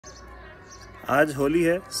आज होली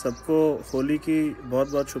है, सबको होली की बहुत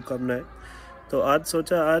बहुत शुभकामनाएं। तो आज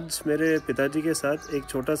सोचा आज मेरे पिताजी के साथ एक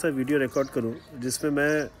छोटा सा वीडियो रिकॉर्ड करूं, जिसमें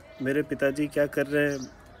मैं मेरे पिताजी क्या कर रहे हैं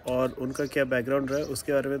और उनका क्या बैकग्राउंड रहा है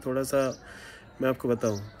उसके बारे में थोड़ा सा मैं आपको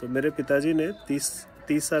बताऊं। तो मेरे पिताजी ने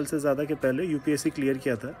 30 साल से ज़्यादा के पहले यूपीएससी क्लियर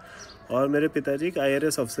किया था और मेरे पिताजी एक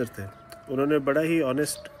आईआरएस ऑफिसर थे। उन्होंने बड़ा ही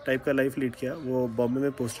ऑनेस्ट टाइप का लाइफ लीड किया। वो बॉम्बे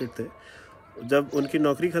में पोस्टेड थे। जब उनकी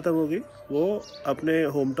नौकरी ख़त्म हो गई वो अपने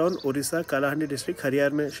home town Orissa Kalahandi district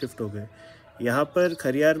Khariar में शिफ्ट हो गए। यहाँ पर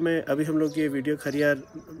खरियार में अभी हम लोग ये वीडियो खरियार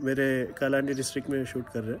मेरे कालाहांडी डिस्ट्रिक्ट में शूट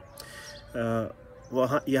कर रहे हैं।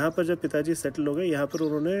 वहाँ यहाँ पर जब पिताजी सेटल हो गए, यहाँ पर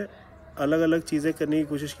उन्होंने अलग अलग चीज़ें करने की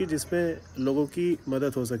कोशिश की जिसमें लोगों की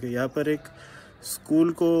मदद हो सके। यहाँ पर एक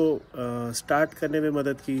स्कूल को स्टार्ट करने में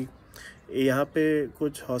मदद की। यहाँ पे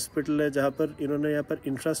कुछ हॉस्पिटल है जहाँ पर इन्होंने यहाँ पर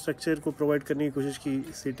इंफ्रास्ट्रक्चर को प्रोवाइड करने की कोशिश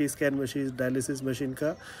की, CT scan machine, dialysis machine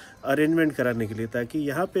का अरेंजमेंट कराने के लिए, ताकि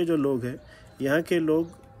यहाँ पे जो लोग हैं, यहाँ के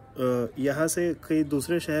लोग यहाँ से कहीं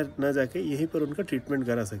दूसरे शहर ना जाके यहीं पर उनका ट्रीटमेंट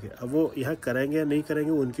करा सके। अब वो यहाँ कराएंगे या नहीं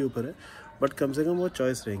कराएंगे वो उनके ऊपर है, बट कम से कम वो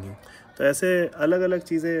चॉइस रहेंगी। तो ऐसे अलग अलग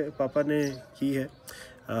चीज़ें पापा ने की है।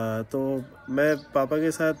 तो मैं पापा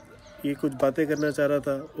के साथ ये कुछ बातें करना चाह रहा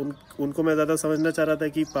था। उनको मैं ज़्यादा समझना चाह रहा था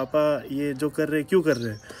कि पापा ये जो कर रहे हैं क्यों कर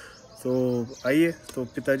रहे हैं। तो आइए तो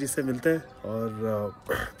पिताजी से मिलते हैं और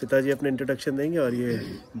पिताजी अपने इंट्रोडक्शन देंगे और ये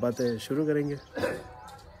बातें शुरू करेंगे।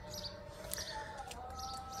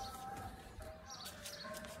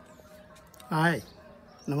 हाय,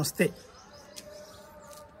 नमस्ते।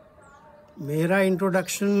 मेरा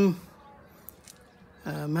इंट्रोडक्शन,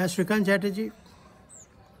 मैं श्रीकांत चैटर्जी।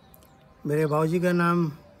 मेरे बाबूजी का नाम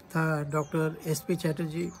था डॉक्टर एसपी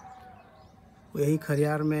चैटर्जी। वो यही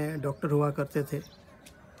खरियार में डॉक्टर हुआ करते थे।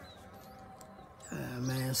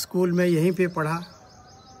 मैं स्कूल में यहीं पे पढ़ा,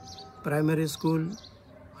 प्राइमरी स्कूल,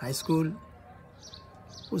 हाई स्कूल।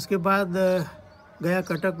 उसके बाद गया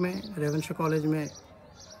कटक में रेवेंशा कॉलेज में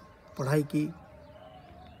पढ़ाई की।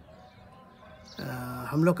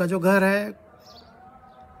 हम लोग का जो घर है,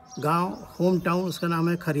 गांव, होम टाउन, उसका नाम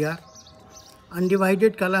है खरियार।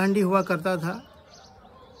 अनडिवाइडेड कालाहांडी हुआ करता था।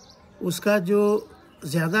 उसका जो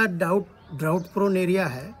ज़्यादा ड्राउट प्रोन एरिया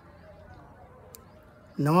है,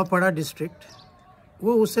 नवापड़ा डिस्ट्रिक्ट,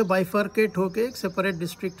 वो उससे बाइफर्केट होके एक सेपरेट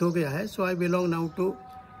डिस्ट्रिक्ट हो गया है। सो I belong now to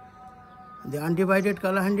the undivided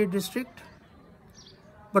Kalahandi district,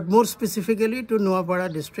 but more specifically to नवापड़ा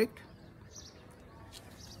district.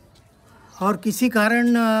 और किसी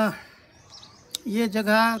कारण ये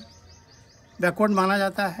जगह बैकवर्ड माना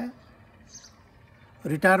जाता है।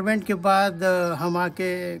 रिटायरमेंट के बाद हम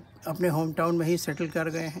आके अपने होम टाउन में ही सेटल कर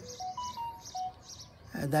गए हैं।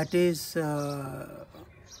 That is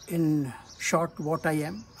in short what I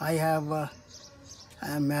am. I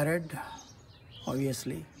am married,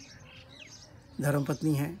 obviously.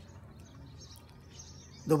 धर्मपत्नी हैं,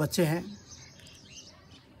 2 बच्चे हैं,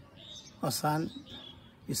 और सन,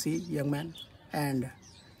 you see, young man, and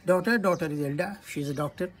daughter is Elda. She is a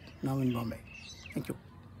doctor now in Bombay. Thank you.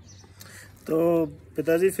 तो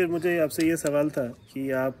पिताजी फिर मुझे आपसे ये सवाल था कि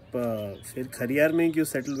आप फिर खरियार में ही क्यों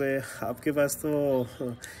सेटल हुए। आपके पास तो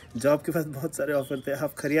जॉब के पास बहुत सारे ऑफर थे,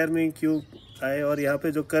 आप खरियार में ही क्यों आए और यहाँ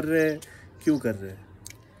पे जो कर रहे हैं क्यों कर रहे हैं?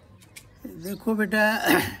 देखो बेटा,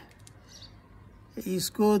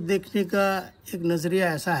 इसको देखने का एक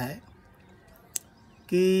नज़रिया ऐसा है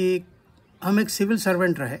कि हम एक सिविल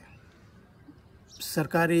सर्वेंट रहे,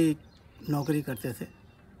 सरकारी नौकरी करते थे।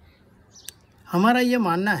 हमारा ये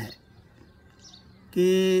मानना है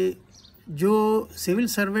कि जो सिविल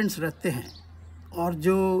सर्वेंट्स रहते हैं और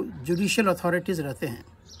जो जुडिशियल अथॉरिटीज़ रहते हैं,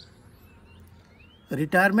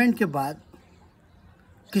 रिटायरमेंट के बाद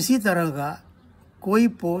किसी तरह का कोई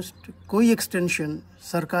पोस्ट, कोई एक्सटेंशन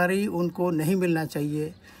सरकारी उनको नहीं मिलना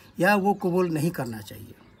चाहिए या वो कबूल नहीं करना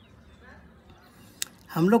चाहिए।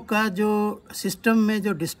 हम लोग का जो सिस्टम में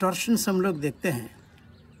जो डिस्टॉर्शंस हम लोग देखते हैं,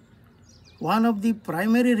 one of the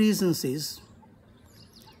primary reasons is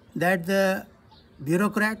that the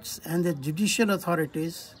bureaucrats and the judicial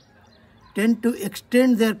authorities tend to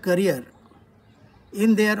extend their career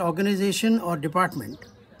in their organization or department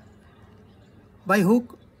by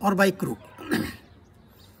hook or by crook.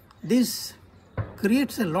 This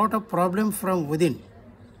creates a lot of problem from within,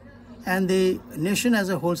 and the nation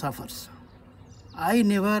as a whole suffers. I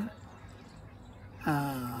never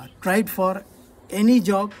tried for any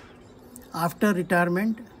job after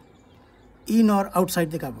retirement in or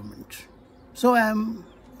outside the government. So I am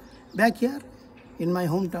back here in my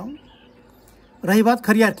hometown. रही बात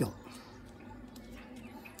खरियार क्यों?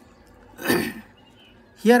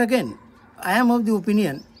 Here again, I am of the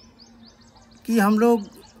opinion कि हम लोग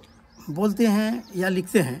बोलते हैं या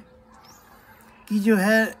लिखते हैं कि जो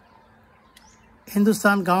है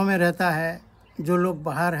हिंदुस्तान गांव में रहता है, जो लोग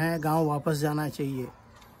बाहर हैं गांव वापस जाना चाहिए,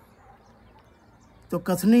 तो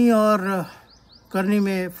कथनी और करनी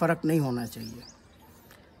में फ़र्क नहीं होना चाहिए।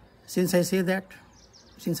 Since I say that,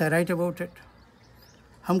 since I right about it,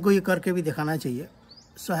 हमको ये करके भी दिखाना चाहिए।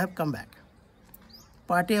 सो I have come back.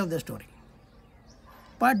 Part A of the story.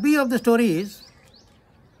 Part B of the story is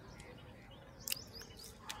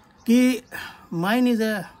कि mine is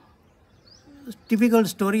a typical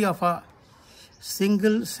story of a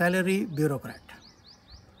single salary bureaucrat.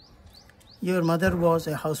 Your mother was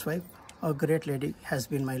a housewife, a great lady, has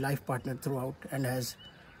been my life partner throughout, and has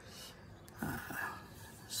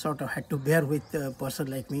sort of had to bear with a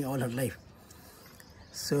person like me all her life.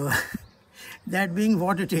 So that being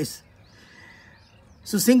what it is.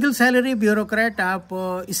 So single salary bureaucrat आप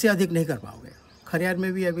इससे अधिक नहीं कर पाओगे। खरियार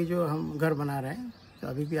में भी अभी जो हम घर बना रहे हैं तो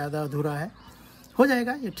अभी भी आधा अधूरा है, हो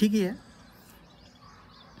जाएगा, ये ठीक ही है।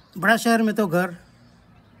 बड़ा शहर में तो घर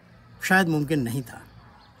शायद मुमकिन नहीं था,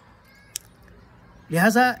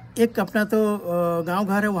 लिहाजा एक अपना तो गांव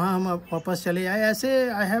घर है, वहाँ हम वापस चले आए। ऐसे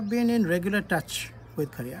I have been in regular touch with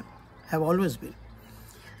Khariar, have always been.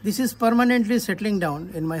 This is permanently settling down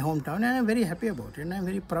in my home town and I am very happy about it and I am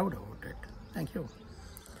very proud about it. Thank you.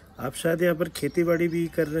 आप शायद यहाँ पर खेती बाड़ी भी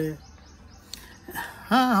कर रहे हैं?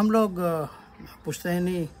 हाँ, हम लोग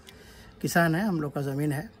पुश्तैनी किसान हैं, हम लोग का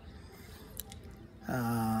ज़मीन है।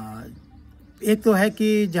 एक तो है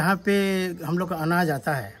कि जहाँ पे हम लोग का अनाज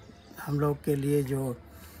आता है, हम लोग के लिए जो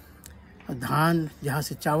धान जहाँ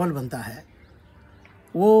से चावल बनता है,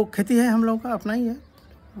 वो खेती है हम लोग का, अपना ही है,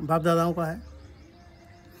 बाप दादाओं का है।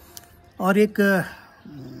 और एक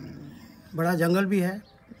बड़ा जंगल भी है,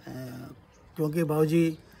 क्योंकि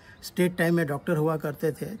बाबूजी स्टेट टाइम में डॉक्टर हुआ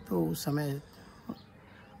करते थे, तो उस समय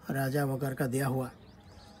राजा वगैरह का दिया हुआ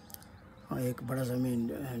एक बड़ा ज़मीन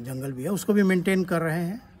जंगल भी है, उसको भी मेंटेन कर रहे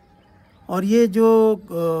हैं। और ये जो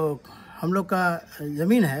हम लोग का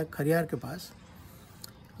ज़मीन है खरियार के पास,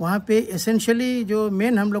 वहाँ पे एसेंशियली जो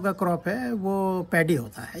मेन हम लोग का क्रॉप है वो पैडी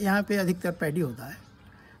होता है। यहाँ पे अधिकतर पैडी होता है,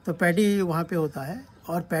 तो पैडी वहाँ पे होता है।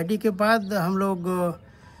 और पैडी के बाद हम लोग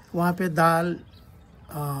वहाँ पे दाल,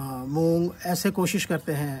 मूंग ऐसे कोशिश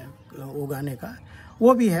करते हैं उगाने का,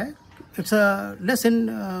 वो भी है। It's a less in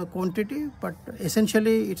quantity, but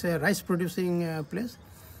essentially it's a rice producing place,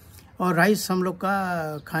 और राइस हम लोग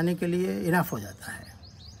का खाने के लिए इनफ हो जाता है।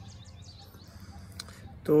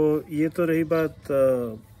 तो ये तो रही बात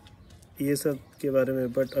ये सब के बारे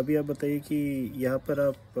में, बट अभी आप बताइए कि यहाँ पर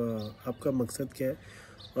आपका मकसद क्या है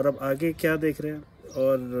और आप आगे क्या देख रहे हैं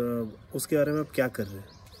और उसके बारे में आप क्या कर रहे हैं?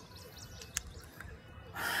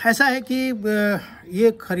 ऐसा है कि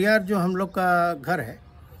ये खरियार जो हम लोग का घर है,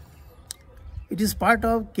 it is part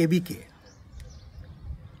of KBK,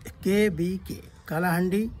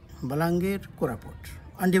 Kalahandi, Balangir, Koraput,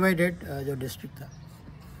 undivided जो डिस्ट्रिक्ट था।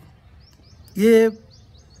 ये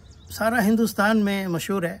सारा हिंदुस्तान में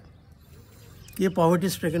मशहूर है, ये पॉवर्टी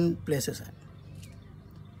स्ट्रिकन प्लेसेस हैं।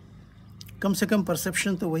 कम से कम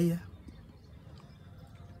परसेप्शन तो वही है।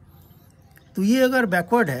 तो ये अगर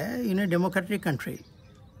बैकवर्ड है इन ए डेमोक्रेटिक कंट्री,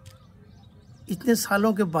 इतने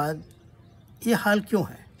सालों के बाद ये हाल क्यों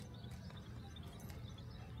है?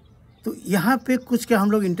 तो यहाँ पे कुछ क्या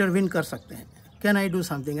हम लोग इंटरवीन कर सकते हैं? Can I do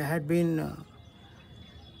something? I had been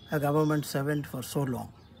a government servant for so long.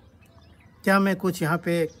 क्या मैं कुछ यहाँ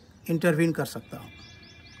पे इंटरवीन कर सकता हूँ?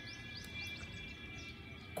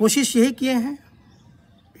 कोशिश यही किए हैं।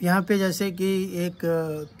 यहाँ पे जैसे कि एक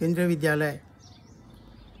केंद्रीय विद्यालय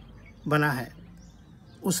बना है,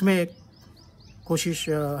 उसमें एक कोशिश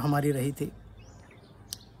हमारी रही थी।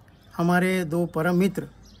 हमारे दो परम मित्र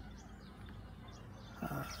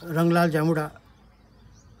रंगलाल जामुड़ा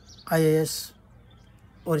IAS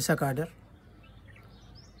ओडिशा काडर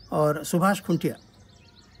और Subhash Khuntia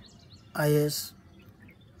IAS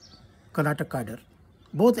Karnataka cadre,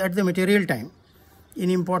 both at the material time in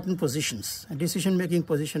important positions, decision making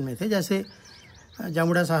position में थे। जैसे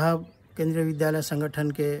जामुड़ा साहब केंद्रीय विद्यालय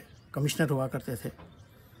संगठन के कमिश्नर हुआ करते थे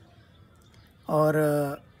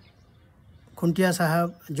और खुंटिया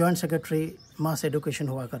साहब जॉइंट सेक्रेटरी मास एजुकेशन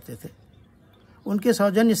हुआ करते थे। उनके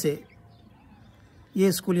सौजन्य से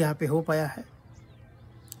ये स्कूल यहाँ पे हो पाया है।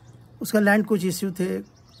 उसका लैंड कुछ इश्यू थे,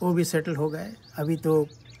 वो भी सेटल हो गए। अभी तो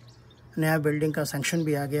नया बिल्डिंग का सैंक्शन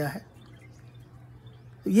भी आ गया है।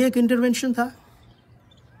 तो ये एक इंटरवेंशन था।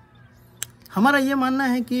 हमारा ये मानना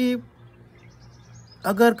है कि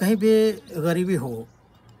अगर कहीं पे गरीबी हो,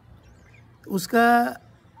 उसका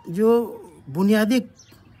जो बुनियादी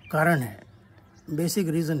कारण है, बेसिक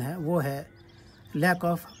रीज़न है, वो है lack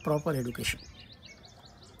of proper education.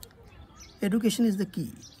 Education is the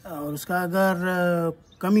key, और उसका अगर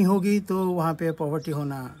कमी होगी तो वहाँ पे पॉवर्टी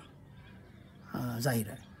होना जाहिर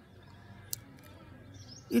है।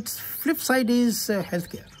 It's flip side is health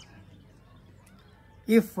care.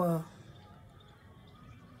 If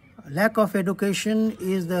lack of education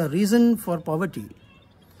is the reason for poverty,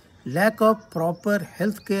 lack of proper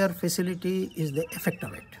health care facility is the effect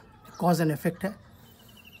of it, cause and effect है।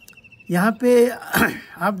 यहाँ पे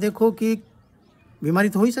आप देखो कि बीमारी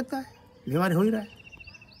तो हो ही सकता है, बीमारी हो ही रहा है,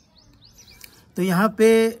 तो यहाँ पे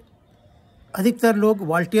अधिकतर लोग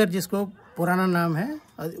वॉल्टियर, जिसको पुराना नाम है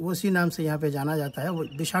उसी नाम से यहाँ पे जाना जाता है, वो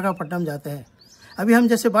विशाखापट्टनम जाते हैं। अभी हम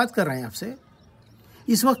जैसे बात कर रहे हैं आपसे,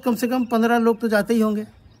 इस वक्त कम से कम 15 लोग तो जाते ही होंगे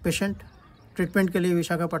पेशेंट ट्रीटमेंट के लिए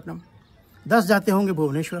विशाखापट्टनम, 10 जाते होंगे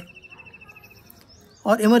भुवनेश्वर,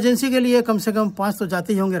 और इमरजेंसी के लिए कम से कम 5 तो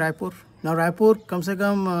जाते ही होंगे रायपुर। ना रायपुर कम से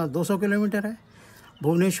कम 200 किलोमीटर है,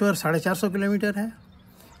 भुवनेश्वर 450 किलोमीटर है,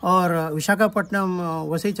 और विशाखापट्टनम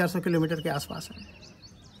वैसे ही 400 किलोमीटर के आसपास है।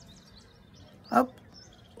 अब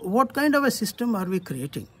what kind of A system are we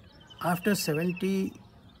creating after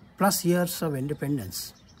 70+ years of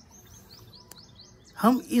independence?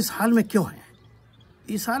 हम इस हाल में क्यों हैं?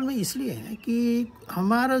 इस हाल में इसलिए है कि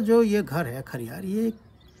हमारा जो ये घर है खरियार, ये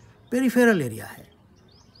पेरिफेरल एरिया है।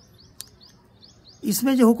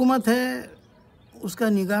 इसमें जो हुकूमत है उसका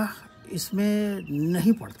निगाह इसमें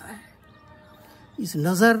नहीं पड़ता है, इस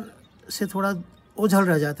नज़र से थोड़ा ओझल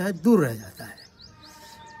रह जाता है, दूर रह जाता है।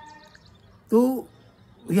 तो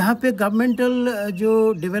यहाँ पे गवर्नमेंटल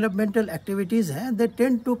जो डेवलपमेंटल एक्टिविटीज़ हैं, they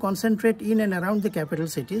tend to concentrate in and around the capital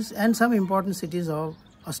cities and some important cities of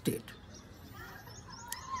a state.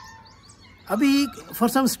 अभी for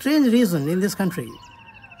some strange reason in this country,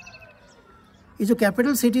 ये जो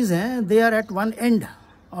कैपिटल सिटीज़ हैं, they are eight one end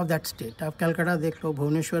of that state. आप कलकत्ता देख लो,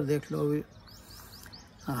 भुवनेश्वर देख लो,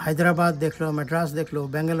 हैदराबाद देख लो, मद्रास देख लो,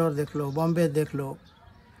 बेंगलोर देख लो, बॉम्बे देख लो,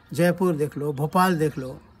 जयपुर देख लो, भोपाल देख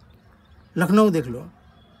लो, लखनऊ देख लो,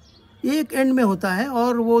 एक एंड में होता है।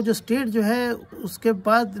 और वो जो स्टेट जो है उसके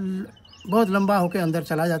बाद बहुत लंबा होकर अंदर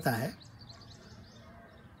चला जाता है।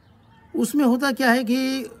 उसमें होता क्या है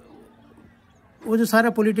कि वो जो सारा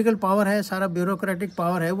पॉलिटिकल पावर है, सारा ब्यूरोक्रेटिक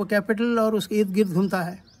पावर है, वो कैपिटल और उसके इर्द गिर्द घूमता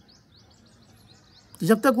है।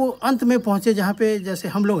 जब तक वो अंत में पहुँचे, जहाँ पे जैसे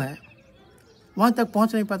हम लोग हैं, वहाँ तक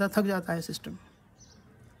पहुँच नहीं पाता, थक जाता है सिस्टम।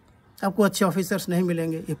 आपको अच्छे ऑफिसर्स नहीं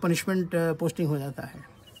मिलेंगे, एक पनिशमेंट पोस्टिंग हो जाता है।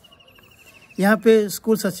 यहाँ पे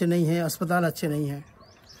स्कूल्स अच्छे नहीं हैं, अस्पताल अच्छे नहीं हैं।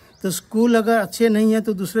 तो स्कूल अगर अच्छे नहीं हैं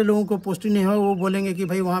तो दूसरे लोगों को पोस्टिंग नहीं हो, वो बोलेंगे कि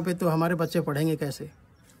भाई वहाँ पे तो हमारे बच्चे पढ़ेंगे कैसे?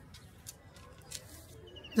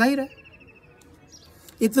 जाहिर है।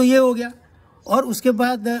 एक तो ये हो गया, और उसके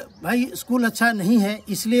बाद भाई स्कूल अच्छा नहीं है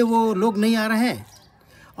इसलिए वो लोग नहीं आ रहे हैं,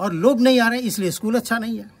 और लोग नहीं आ रहे हैं इसलिए स्कूल अच्छा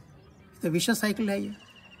नहीं है। तो विशेष साइकिल है ये।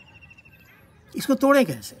 इसको तोड़े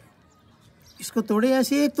कैसे? इसको तोड़े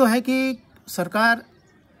ऐसे, एक तो है कि सरकार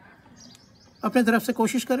अपने तरफ से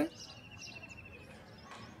कोशिश करे,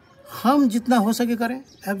 हम जितना हो सके करें।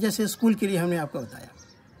 अब जैसे स्कूल के लिए हमने आपको बताया,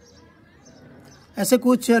 ऐसे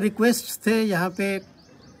कुछ रिक्वेस्ट थे यहाँ पे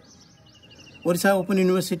उड़ीसा ओपन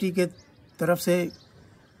यूनिवर्सिटी के तरफ से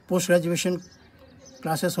पोस्ट ग्रेजुएशन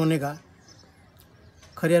क्लासेस होने का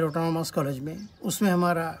खरियार ऑटोनॉमस कॉलेज में, उसमें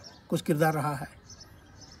हमारा कुछ किरदार रहा है।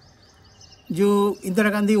 जो इंदिरा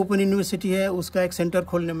गांधी ओपन यूनिवर्सिटी है उसका एक सेंटर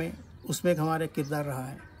खोलने में, उसमें एक हमारा किरदार रहा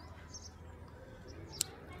है।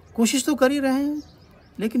 कोशिश तो कर ही रहे हैं,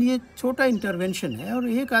 लेकिन ये छोटा इंटरवेंशन है और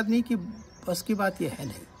एक आदमी की बस की बात ये है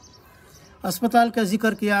नहीं। अस्पताल का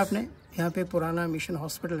जिक्र किया आपने, यहाँ पे पुराना मिशन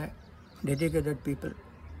हॉस्पिटल है, डेडिकेटेड पीपल,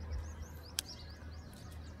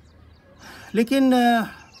 लेकिन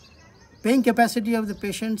paying capacity of the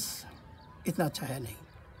patients इतना अच्छा है नहीं।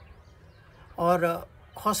 और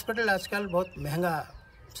हॉस्पिटल आजकल बहुत महंगा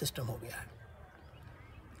सिस्टम हो गया है,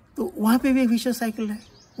 तो वहाँ पे भी एक विशेष साइकिल है,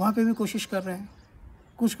 वहाँ पे भी कोशिश कर रहे हैं।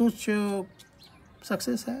 कुछ कुछ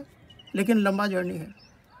सक्सेस है, लेकिन लंबा जर्नी है।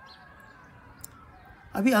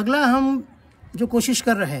 अभी अगला हम जो कोशिश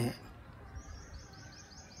कर रहे हैं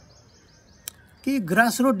कि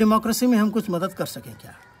ग्रास रूट डेमोक्रेसी में हम कुछ मदद कर सकें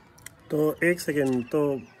क्या। तो एक सेकेंड,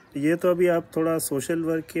 तो ये तो अभी आप थोड़ा सोशल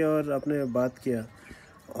वर्क की और आपने बात किया,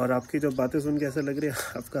 और आपकी जो बातें सुन के ऐसा लग रही है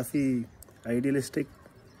आप काफ़ी आइडियलिस्टिक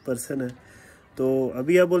पर्सन है। तो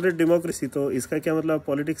अभी आप बोल रहे डेमोक्रेसी, तो इसका क्या मतलब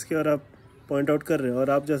पॉलिटिक्स की और आप पॉइंट आउट कर रहे हैं, और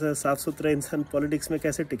आप जैसा साफ़ सुथरा इंसान पॉलिटिक्स में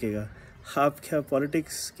कैसे टिकेगा? आप क्या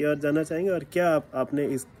पॉलिटिक्स की ओर जाना चाहेंगे, और क्या आपने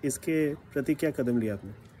इसके प्रति क्या कदम लिया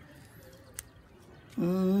आपने?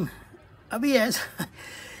 अभी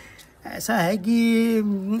ऐसा है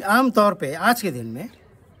कि आम तौर पे आज के दिन में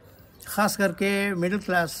ख़ास करके मिडिल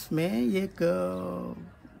क्लास में ये एक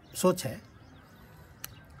सोच है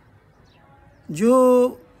जो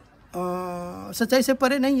सच्चाई से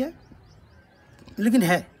परे नहीं है, लेकिन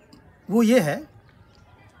है। वो ये है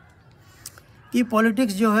कि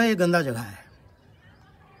पॉलिटिक्स जो है ये गंदा जगह है,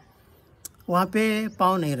 वहाँ पे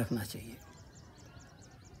पाँव नहीं रखना चाहिए।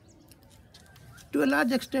 To a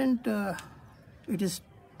large extent it is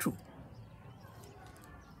true.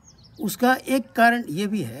 उसका एक कारण ये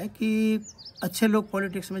भी है कि अच्छे लोग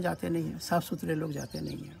पॉलिटिक्स में जाते नहीं हैं, साफ़ सुथरे लोग जाते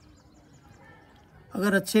नहीं हैं।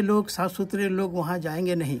 अगर अच्छे लोग, साफ़ सुथरे लोग वहाँ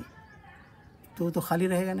जाएंगे नहीं तो खाली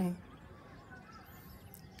रहेगा नहीं।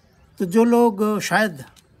 तो जो लोग शायद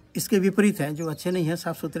इसके विपरीत हैं, जो अच्छे नहीं हैं,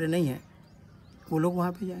 साफ़ सुथरे नहीं हैं, वो लोग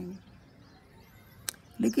वहाँ पे जाएंगे।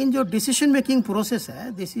 लेकिन जो डिसीजन मेकिंग प्रोसेस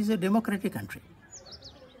है, this is a democratic country.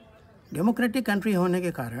 Democratic country होने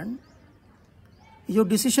के कारण जो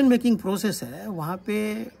डिसीजन मेकिंग प्रोसेस है, वहाँ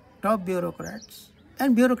पे top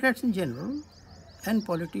bureaucrats in general and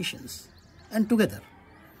politicians and together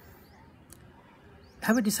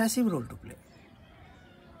have a decisive role to play.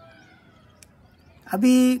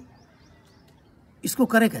 अभी इसको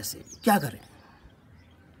करें कैसे, क्या करें?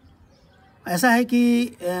 ऐसा है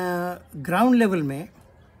कि ग्राउंड लेवल में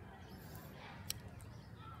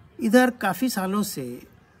इधर काफ़ी सालों से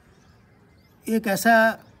एक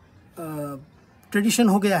ऐसा ट्रेडिशन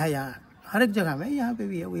हो गया है, यहाँ हर एक जगह में, यहाँ पे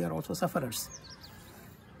भी है, वी आर ऑल्सो सफरर्स,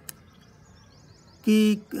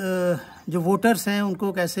 कि जो वोटर्स हैं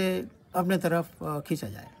उनको कैसे अपने तरफ खींचा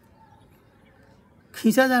जाए।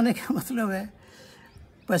 खींचा जाने का मतलब है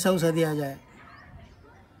पैसा उसा दिया जाए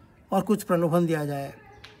और कुछ प्रलोभन दिया जाए।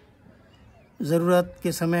 ज़रूरत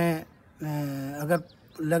के समय अगर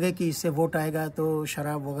लगे कि इससे वोट आएगा तो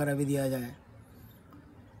शराब वगैरह भी दिया जाए,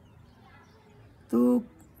 तो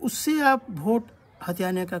उससे आप वोट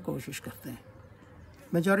हथियाने का कोशिश करते हैं।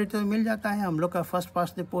 मेजॉरिटी तो मिल जाता है, हम लोग का first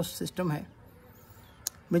past the post system है,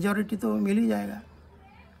 मेजॉरिटी तो मिल ही जाएगा।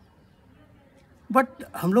 बट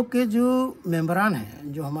हम लोग के जो मेंबरान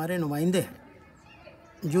हैं, जो हमारे नुमाइंदे हैं,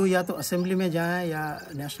 जो या तो असेंबली में जाएं या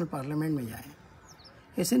नेशनल पार्लियामेंट में जाएं,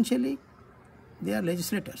 एसेंशियली दे आर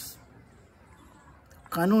लेजिस्लेटर्स।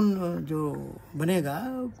 कानून जो बनेगा,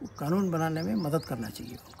 कानून बनाने में मदद करना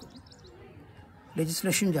चाहिए उनको।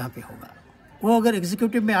 लेजिस्लेशन जहाँ पे होगा, वो अगर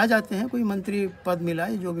एग्जीक्यूटिव में आ जाते हैं, कोई मंत्री पद मिला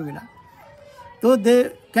या जो भी मिला, तो they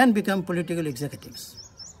can become political executives.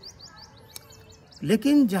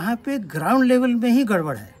 लेकिन जहाँ पे ग्राउंड लेवल में ही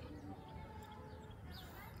गड़बड़ है,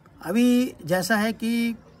 अभी जैसा है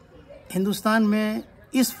कि हिंदुस्तान में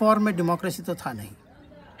इस फॉर्म में डेमोक्रेसी तो था नहीं।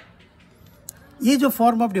 ये जो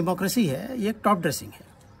फॉर्म ऑफ डेमोक्रेसी है, ये टॉप ड्रेसिंग है।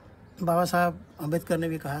 बाबा साहब अम्बेडकर ने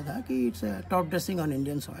भी कहा था कि its top dressing on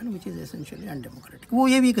Indian soil which is essentially undemocratic. वो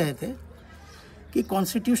ये भी कहे थे कि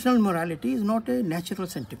constitutional morality is not a natural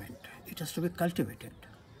sentiment, it has to be cultivated,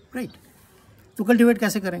 right? तो कल्टिवेट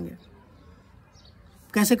कैसे करेंगे,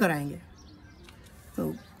 कैसे कराएंगे?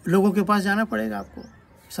 तो लोगों के पास जाना पड़ेगा, आपको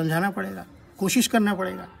समझाना पड़ेगा, कोशिश करना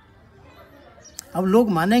पड़ेगा। अब लोग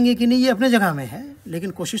मानेंगे कि नहीं, ये अपने जगह में है,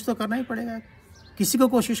 लेकिन कोशिश तो करना ही पड़ेगा, किसी को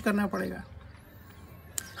कोशिश करना पड़ेगा।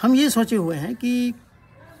 हम ये सोचे हुए हैं कि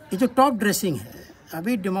ये जो टॉप ड्रेसिंग है,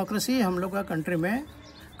 अभी डेमोक्रेसी हम लोग का कंट्री में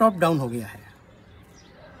टॉप डाउन हो गया है।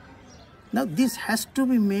 Now this has to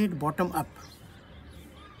be made bottom up.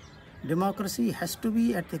 Democracy has to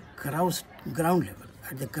be at the ground level,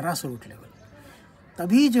 at the grass root level.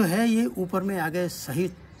 तभी जो है ये ऊपर में आगे सही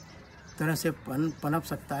तरह से पनप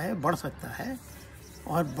सकता है, बढ़ सकता है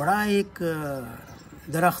और बड़ा एक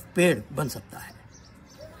दरख्त, पेड़ बन सकता है।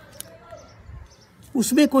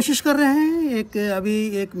 उसमें कोशिश कर रहे हैं। अभी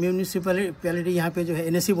एक म्यूनिसिपैलिटी यहाँ पे जो है,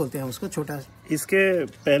 एनएसी बोलते हैं उसको, छोटा। इसके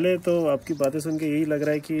पहले तो आपकी बातें सुन के यही लग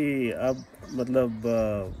रहा है कि आप मतलब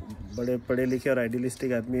बड़े पढ़े लिखे और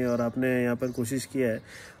आइडियलिस्टिक आदमी है और आपने यहाँ पर कोशिश किया है।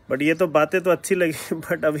 बट ये तो बातें तो अच्छी लगी,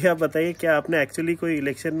 बट अभी आप बताइए, क्या आपने एक्चुअली कोई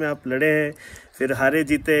इलेक्शन में आप लड़े हैं, फिर हारे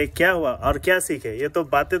जीते, क्या हुआ और क्या सीखे? ये तो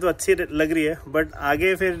बातें तो अच्छी लग रही है, बट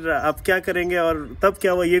आगे फिर आप क्या करेंगे और तब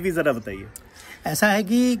क्या हुआ, ये भी ज़रा बताइए। ऐसा है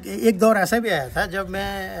कि एक दौर ऐसा भी आया था जब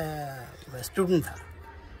मैं स्टूडेंट था।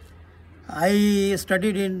 I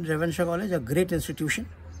studied in रेवेंशा college, a great institution.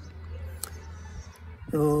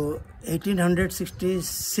 तो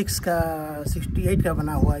 1866 का 68 का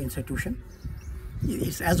बना हुआ institution,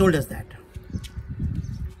 it's as old age that.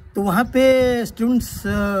 तो वहाँ पे स्टूडेंट्स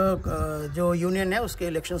जो यूनियन है उसके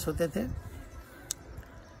इलेक्शंस होते थे।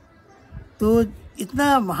 तो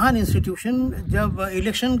इतना महान इंस्टीट्यूशन, जब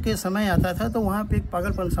इलेक्शन के समय आता था तो वहाँ पे एक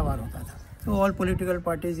पागलपन सवार होता था। तो all political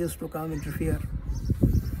parties used to come interfere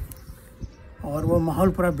और वो माहौल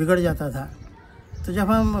पूरा बिगड़ जाता था। तो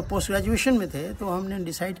जब हम पोस्ट ग्रेजुएशन में थे तो हमने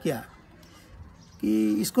डिसाइड किया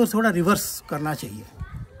कि इसको थोड़ा रिवर्स करना चाहिए।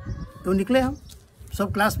 तो निकले हम,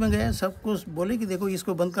 सब क्लास में गए, सबको बोले कि देखो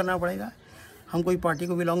इसको बंद करना पड़ेगा। हम कोई पार्टी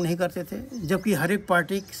को बिलोंग नहीं करते थे, जबकि हर एक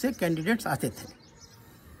पार्टी से कैंडिडेट्स आते थे।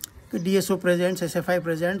 कि DSO प्रेजेंट्स, SFI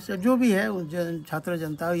प्रेजेंट्स, जो भी है छात्र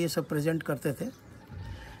जनता ये सब प्रेजेंट करते थे।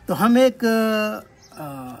 तो हम एक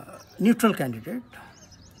न्यूट्रल कैंडिडेट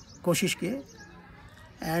कोशिश किए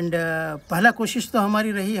एंड पहला कोशिश तो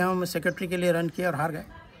हमारी रही, हम सेक्रेटरी के लिए रन किए और हार गए।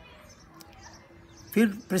 फिर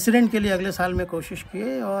प्रेसिडेंट के लिए अगले साल में कोशिश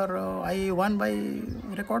किए और I one by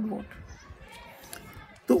record vote.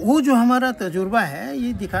 तो वो जो हमारा तजुर्बा है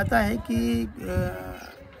ये दिखाता है कि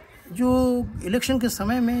जो इलेक्शन के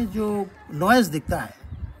समय में जो नॉइज़ दिखता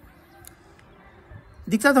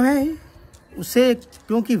तो है ही, उससे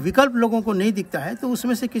क्योंकि विकल्प लोगों को नहीं दिखता है तो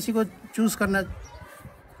उसमें से किसी को चूज़ करना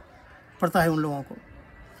पड़ता है उन लोगों को।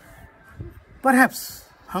 परहैप्स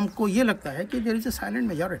हमको ये लगता है कि there is a silent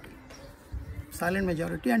majority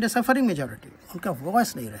and a suffering majority. उनका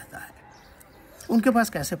वॉइस नहीं रहता है, उनके पास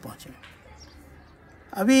कैसे पहुँचे।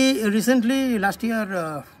 अभी रिसेंटली लास्ट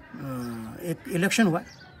ईयर एक इलेक्शन हुआ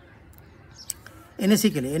NSE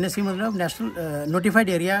के लिए। NSE मतलब नेशनल नोटिफाइड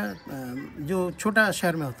एरिया, जो छोटा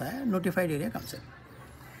शहर में होता है, notified area council,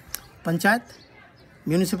 panchayat,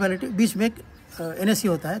 municipality, बीच में एक NSE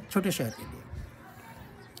होता है छोटे शहर के लिए।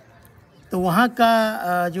 तो वहाँ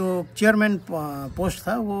का जो चेयरमैन पोस्ट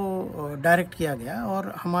था वो डायरेक्ट किया गया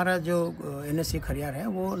और हमारा जो NSE खरियार है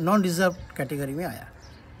वो नॉन रिजर्व कैटेगरी में आया।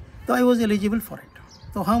 तो I was eligible for it.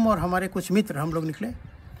 तो हम और हमारे कुछ मित्र हम लोग निकले,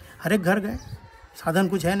 हर एक घर गए। साधन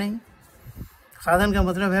कुछ है नहीं, साधन का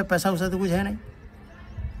मतलब है पैसा वैसा तो कुछ है नहीं।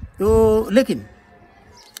 तो लेकिन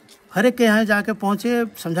हर एक के यहाँ जाके पहुँचे,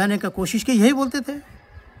 समझाने का कोशिश की। यही बोलते थे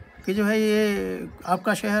कि जो है ये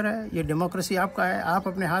आपका शहर है, ये डेमोक्रेसी आपका है, आप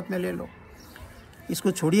अपने हाथ में ले लो,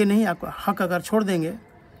 इसको छोड़िए नहीं। आपका हक अगर छोड़ देंगे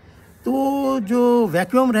तो जो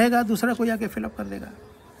वैक्यूम रहेगा दूसरा कोई आके फिलअप कर देगा,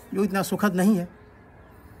 जो इतना सुखद नहीं है।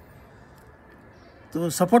 तो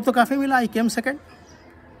सपोर्ट तो काफ़ी मिला। आई केम सेकेंड,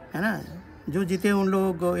 है ना। जो जीते उन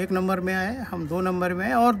लोग 1 नंबर में आए, हम 2 नंबर में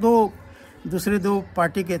आए और दूसरे 2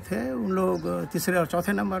 पार्टी के थे उन लोग 3रे और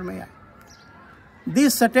 4थे नंबर में आए।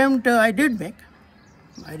 This attempt I did make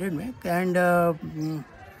and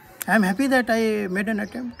I am happy that I made an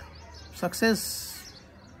attempt. Success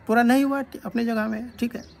पूरा नहीं हुआ अपनी जगह में,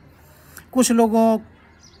 ठीक है। कुछ लोगों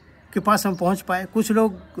के पास हम पहुंच पाए, कुछ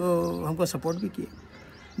लोग हमको सपोर्ट भी किए।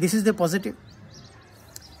 This is the positive.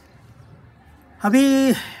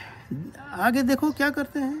 अभी आगे देखो क्या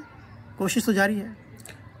करते हैं, कोशिश तो जारी है।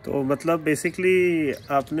 तो मतलब बेसिकली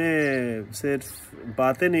आपने सिर्फ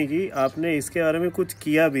बातें नहीं की, आपने इसके बारे में कुछ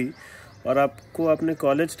किया भी, और आपको अपने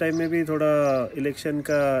कॉलेज टाइम में भी थोड़ा इलेक्शन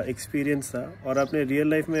का एक्सपीरियंस था और आपने रियल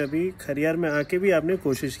लाइफ में अभी खरियार में आके भी आपने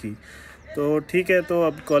कोशिश की। तो ठीक है, तो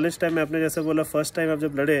अब कॉलेज टाइम में आपने जैसे बोला फर्स्ट टाइम आप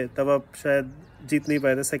जब लड़े तब आप शायद जीत नहीं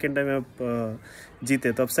पाए थे, सेकंड टाइम आप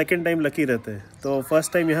जीते, तो अब सेकंड टाइम लकी रहते हैं। तो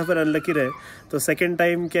फर्स्ट टाइम यहाँ पर अनलकी रहे, तो सेकंड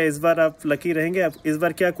टाइम क्या इस बार आप लकी रहेंगे? आप इस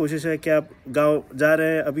बार क्या कोशिश है, क्या आप गांव जा रहे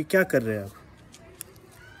हैं, अभी क्या कर रहे हैं आप?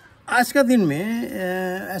 आज का दिन में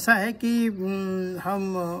ऐसा है कि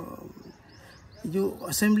हम जो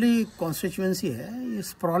असेंबली कॉन्स्टिट्यूएंसी है ये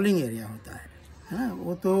स्प्रॉलिंग एरिया होता है ना।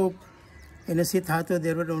 वो तो NSE था तो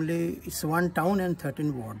there were only it's 1 town and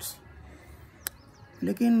 13 wards.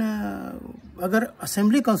 लेकिन अगर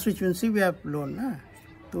असेंबली कॉन्स्टिट्यूएंसी भी आप लो ना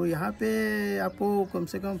तो यहाँ पे आपको कम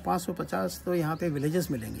से कम 550 तो यहाँ पे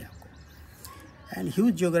विलेजेस मिलेंगे आपको, एंड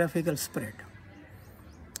ह्यूज जियोग्राफिकल स्प्रेड।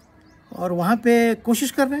 और वहाँ पे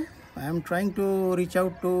कोशिश कर रहे हैं, I am trying to reach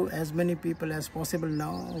out to as many people as possible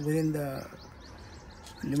now with in the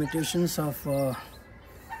limitations of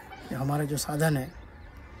हमारा जो साधन है।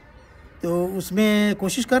 तो उसमें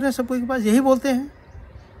कोशिश कर रहे हैं सबको के पास, यही बोलते हैं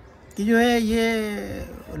कि जो है ये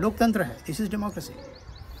लोकतंत्र है, this is democracy,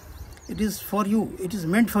 it is for you, it is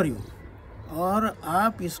meant for you. और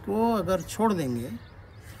आप इसको अगर छोड़ देंगे,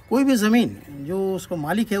 कोई भी ज़मीन जो उसको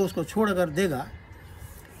मालिक है उसको छोड़ अगर देगा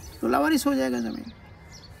तो लावारिस हो जाएगा ज़मीन,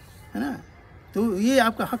 है ना। तो ये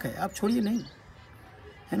आपका हक है, आप छोड़िए नहीं,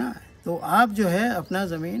 है ना। तो आप जो है अपना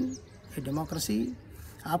ज़मीन, ये डेमोक्रेसी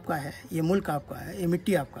आपका है, ये मुल्क आपका है, ये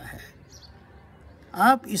मिट्टी आपका है,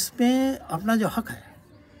 आप इसमें अपना जो हक है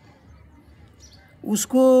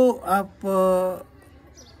उसको आप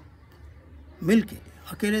मिल के,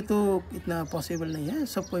 अकेले तो इतना पॉसिबल नहीं है,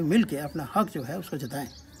 सब कोई मिल के अपना हक जो है उसको जताएं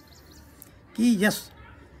कि यस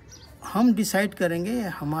हम डिसाइड करेंगे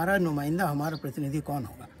हमारा नुमाइंदा, हमारा प्रतिनिधि कौन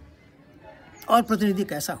होगा और प्रतिनिधि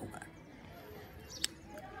कैसा होगा।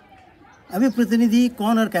 अभी प्रतिनिधि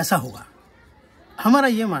कौन और कैसा होगा, हमारा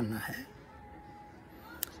ये मानना है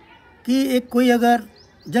कि एक कोई अगर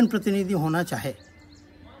जनप्रतिनिधि होना चाहे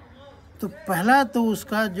तो पहला तो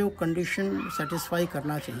उसका जो कंडीशन सेटिस्फाई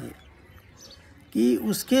करना चाहिए कि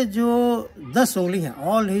उसके जो 10 उंगली हैं,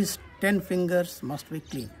 all his 10 fingers must be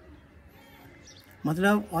clean.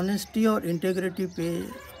 मतलब ऑनेस्टी और इंटेग्रिटी पे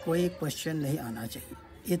कोई क्वेश्चन नहीं आना चाहिए।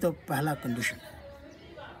 ये तो पहला कंडीशन है।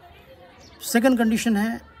 सेकंड कंडीशन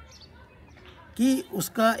है कि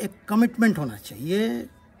उसका एक कमिटमेंट होना चाहिए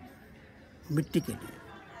मिट्टी के लिए।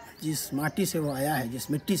 जिस माटी से वो आया है, जिस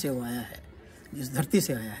मिट्टी से वो आया है, जिस धरती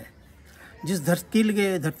से आया है, जिस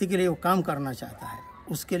धरती के लिए वो काम करना चाहता है,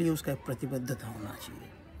 उसके लिए उसका एक प्रतिबद्धता होना चाहिए,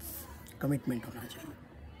 कमिटमेंट होना चाहिए।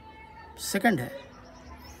 सेकंड है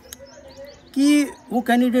कि वो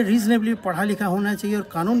कैंडिडेट रीजनेबली पढ़ा लिखा होना चाहिए और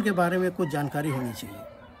कानून के बारे में कुछ जानकारी होनी चाहिए।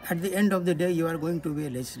 At the end of the day you are going to be A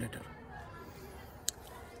legislator,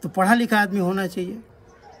 तो पढ़ा लिखा आदमी होना चाहिए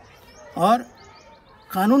और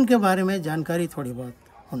कानून के बारे में जानकारी थोड़ी बहुत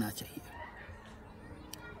होना चाहिए।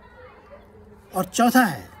 और चौथा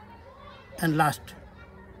है एंड लास्ट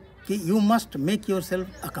कि you must make your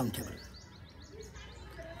self accountable.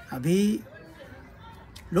 अभी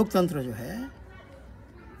लोकतंत्र जो है,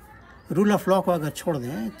 रूल ऑफ लॉ को अगर छोड़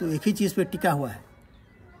दें तो एक ही चीज़ पे टिका हुआ है,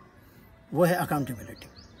 वो है अकाउंटेबिलिटी,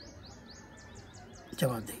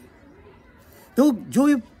 जवाबदेही। तो जो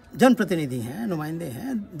भी जनप्रतिनिधि हैं, नुमाइंदे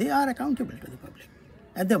हैं, they are accountable to the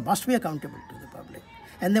public and they must be accountable to the public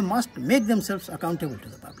and they must make themselves accountable to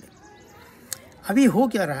the public. अभी हो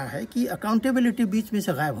क्या रहा है कि अकाउंटेबिलिटी बीच में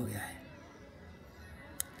से गायब हो गया है।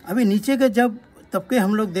 अभी नीचे के जब तबके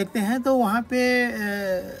हम लोग देखते हैं तो वहाँ पे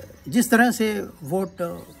जिस तरह से वोट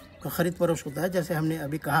का खरीद फरोख्त होता है, जैसे हमने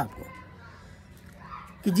अभी कहा आपको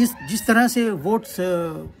कि जिस तरह से वोट्स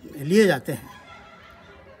लिए जाते हैं,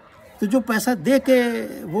 तो जो पैसा दे के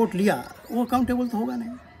वोट लिया वो अकाउंटेबल तो होगा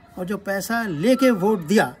नहीं, और जो पैसा ले के वोट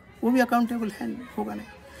दिया वो भी अकाउंटेबल होगा नहीं।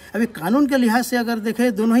 अभी कानून के लिहाज से अगर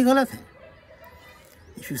देखें दोनों ही गलत हैं।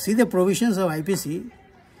 If you see the provisions of IPC,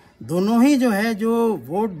 दोनों ही जो है, जो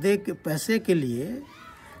वोट दे के पैसे के लिए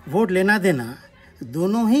वोट लेना देना,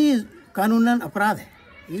 दोनों ही कानूनन अपराध है।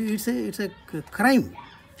 It's a crime,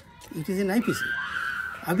 it is in IPC.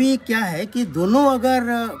 अभी क्या है कि दोनों अगर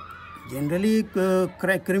जनरली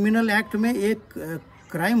क्रिमिनल एक्ट में एक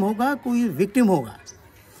क्राइम होगा, कोई विक्टिम होगा।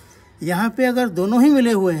 यहाँ पे अगर दोनों ही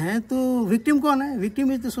मिले हुए हैं तो विक्टिम कौन है?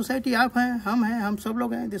 Victim is the society. आप हैं, हम सब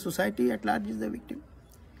लोग हैं। The society at large is the victim.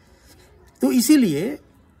 तो इसीलिए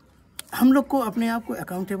हम लोग को अपने आप को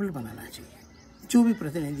अकाउंटेबल बनाना चाहिए। जो भी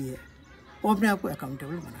प्रतिनिधि है वो अपने आप को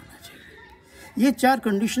अकाउंटेबल बनाना चाहिए। ये 4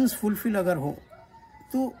 कंडीशंस फुलफिल अगर हो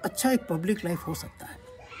तो अच्छा एक पब्लिक लाइफ हो सकता है।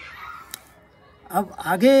 अब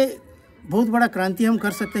आगे बहुत बड़ा क्रांति हम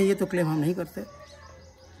कर सकते हैं, ये तो क्लेम हम नहीं करते,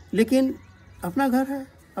 लेकिन अपना घर है,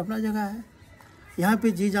 अपना जगह है, यहाँ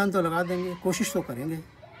पे जी जान तो लगा देंगे, कोशिश तो करेंगे।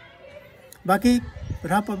 बाकी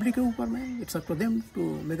रहा पब्लिक के ऊपर में, it's up to them to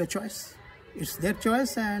make a choice. It's their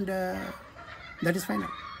choice and that is final.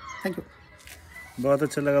 Thank you. बहुत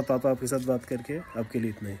अच्छा लगा पापा आपके साथ बात करके। आपके लिए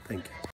इतना ही, थैंक यू।